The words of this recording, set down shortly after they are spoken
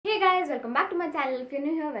welcome back to my channel. If you're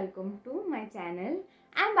new here, welcome to my channel.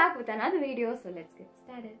 I'm back with another video, so let's get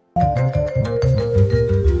started.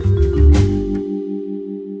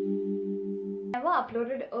 Never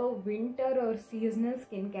uploaded a winter or seasonal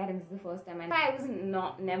skincare, and this is the first time. And I was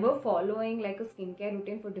never following like a skincare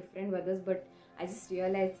routine for different weathers, but I just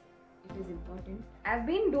realized it is important. I've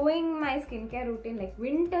been doing my skincare routine, like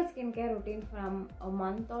winter skincare routine, from a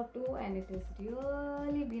month or two, and it has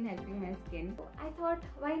really been helping my skin. So I thought,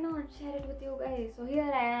 why not share it with you guys? So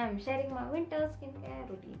here I am sharing my winter skincare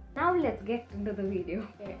routine. Now let's get into the video.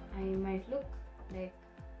 Okay, I might look like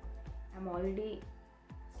I'm already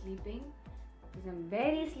sleeping because I'm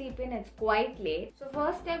very sleepy and it's quite late. So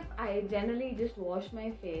first step, I generally just wash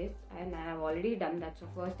my face, and I've already done that. So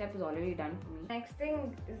first step is already done for me. Next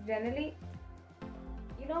thing is generally,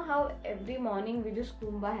 you know how every morning we just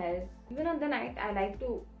comb our hairs. Even on the night, I like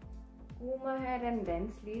to comb my hair and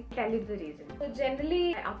then sleep. I'll tell you the reason. So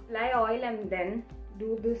generally, I apply oil and then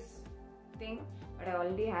do this thing, but I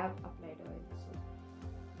already have applied oil. So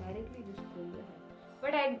directly just comb the hair.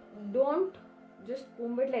 But I don't just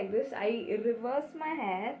comb it like this. I reverse my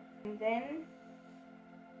hair and then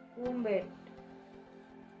comb it.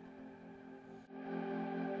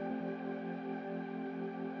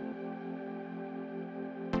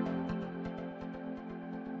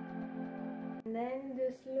 And then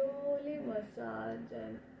just slowly massage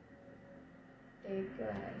and take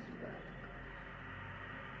your hairs back.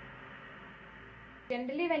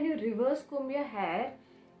 Generally, when you reverse comb your hair,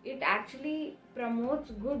 it actually promotes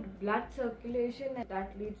good blood circulation, and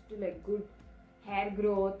that leads to like good hair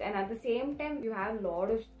growth. And at the same time, you have a lot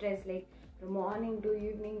of stress, like from morning to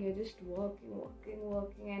evening you're just working,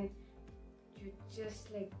 and you're just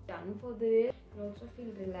like done for the day. You also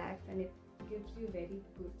feel relaxed and it gives you very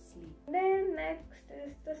good sleep. Then next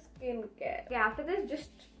is the skincare. Okay, after this,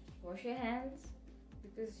 just wash your hands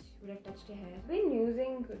because you would have touched your hair. I've been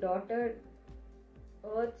using Dr.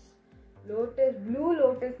 Earth's Blue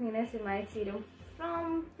Lotus Niacinamide Serum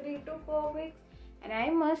from 3 to 4 weeks, and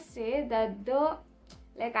I must say that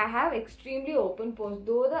I have extremely open pores.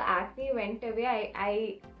 Though the acne went away,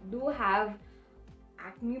 I do have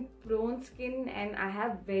acne prone skin and I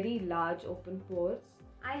have very large open pores.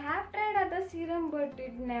 I have tried other serum, but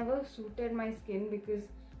it never suited my skin because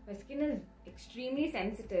my skin is extremely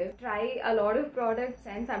sensitive. Try a lot of products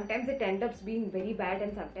and sometimes it ends up being very bad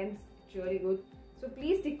and sometimes it's really good. So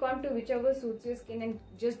please stick on to whichever suits your skin and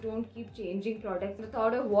just don't keep changing products. The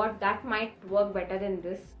thought of what that might work better than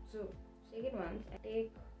this. So take it once. I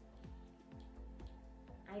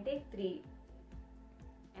take 3.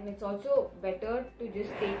 And it's also better to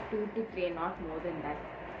just take 2 to 3, not more than that.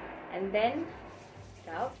 And then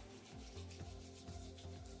rub.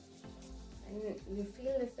 And you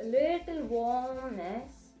feel this little warmness.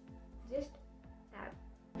 Just tap.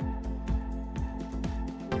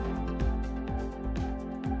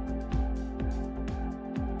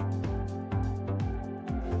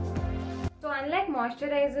 So unlike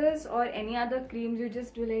moisturizers or any other creams you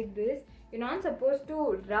just do like this, you're not supposed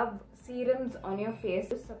to rub serums on your face.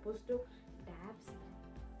 You're supposed to dab serum.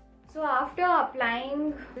 So after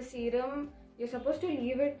applying the serum, you're supposed to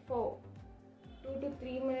leave it for 2 to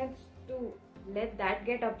 3 minutes to let that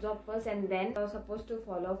get absorbed first, and then you're supposed to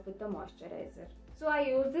follow up with the moisturizer. So I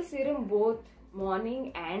use the serum both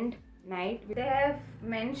morning and night. They have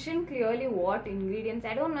mentioned clearly what ingredients.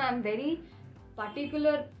 I don't know, I'm very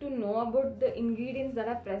particular to know about the ingredients that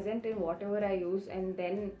are present in whatever I use, and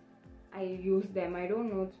then I use them. I don't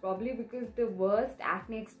know, it's probably because the worst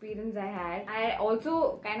acne experience I had, I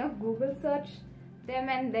also kind of Google search them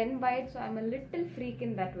and then buy it, so I'm a little freak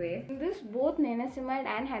in that way. In this, both niacinamide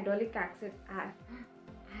and hyaluronic acid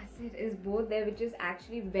is both there, which is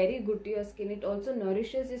actually very good to your skin. It also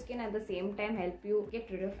nourishes your skin, at the same time help you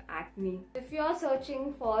get rid of acne. If you're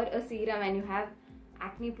searching for a serum and you have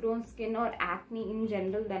acne prone skin or acne in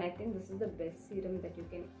general, then I think this is the best serum that you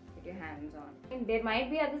can get your hands on. And there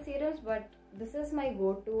might be other serums, but this is my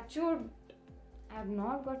go-to. I have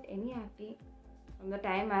not got any acne from the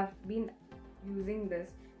time I've been using this,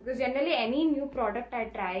 because generally any new product I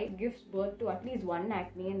try gives birth to at least one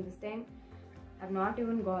acne, and this time I've not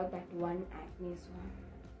even got that one acne. So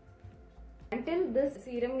until this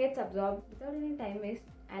serum gets absorbed, without any time waste,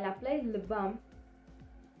 I'll apply lip balm.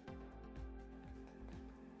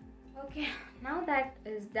 Okay, now that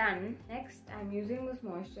is done, next I'm using this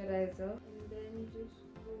moisturizer, and then just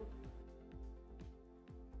go.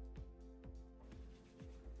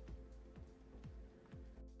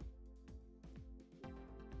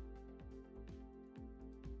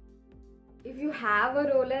 If you have a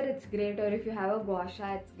roller, it's great, or if you have a gua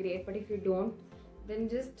sha, it's great, but if you don't, then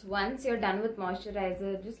just once you're done with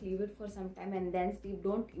moisturizer, just leave it for some time and then sleep.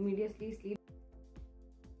 Don't immediately sleep.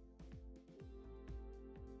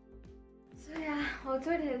 So yeah,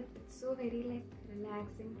 also it helps. It's so very like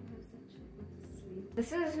relaxing to have such a good sleep.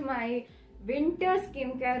 This is my winter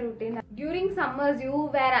skincare routine. During summers you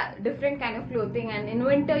wear a different kind of clothing, and in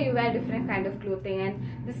winter you wear different kind of clothing,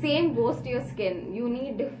 and the same goes to your skin. You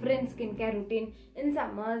need different skincare routine in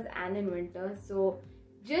summers and in winter. So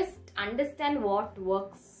just understand what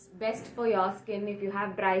works best for your skin. If you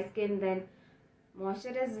have dry skin, then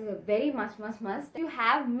moisture is very much must. If you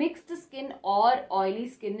have mixed skin or oily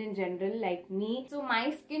skin in general like me, so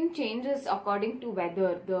my skin changes according to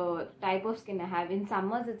weather, the type of skin I have. In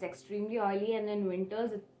summers it's extremely oily, and in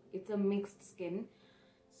winters it's a mixed skin.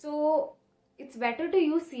 So it's better to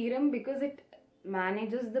use serum because it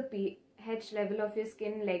manages the pH level of your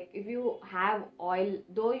skin. Like if you have oil,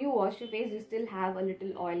 though you wash your face, you still have a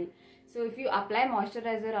little oil. So if you apply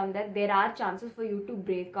moisturizer on that, there are chances for you to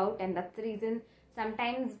break out, and that's the reason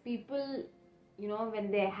sometimes people, you know,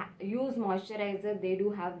 when they use moisturizer, they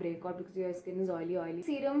do have breakout because your skin is oily.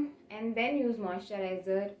 Serum and then use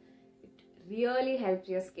moisturizer. It really helps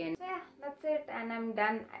your skin. So yeah, that's it, and I'm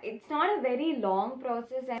done. It's not a very long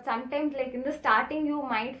process, and sometimes like in the starting you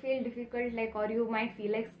might feel difficult, like, or you might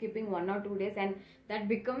feel like skipping 1 or 2 days, and that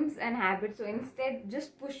becomes an habit. So instead,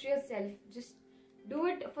 just push yourself. Just do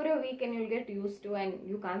it for a week and you'll get used to, and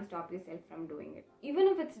you can't stop yourself from doing it. Even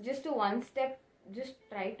if it's just a one step, just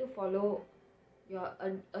try to follow your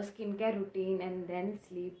a skincare routine and then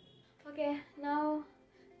sleep. Okay, now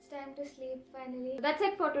it's time to sleep finally. So that's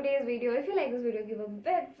it for today's video. If you like this video, give a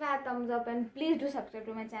big fat thumbs up, and please do subscribe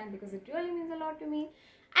to my channel because it really means a lot to me.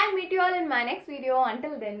 I'll meet you all in my next video.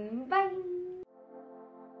 Until then, bye.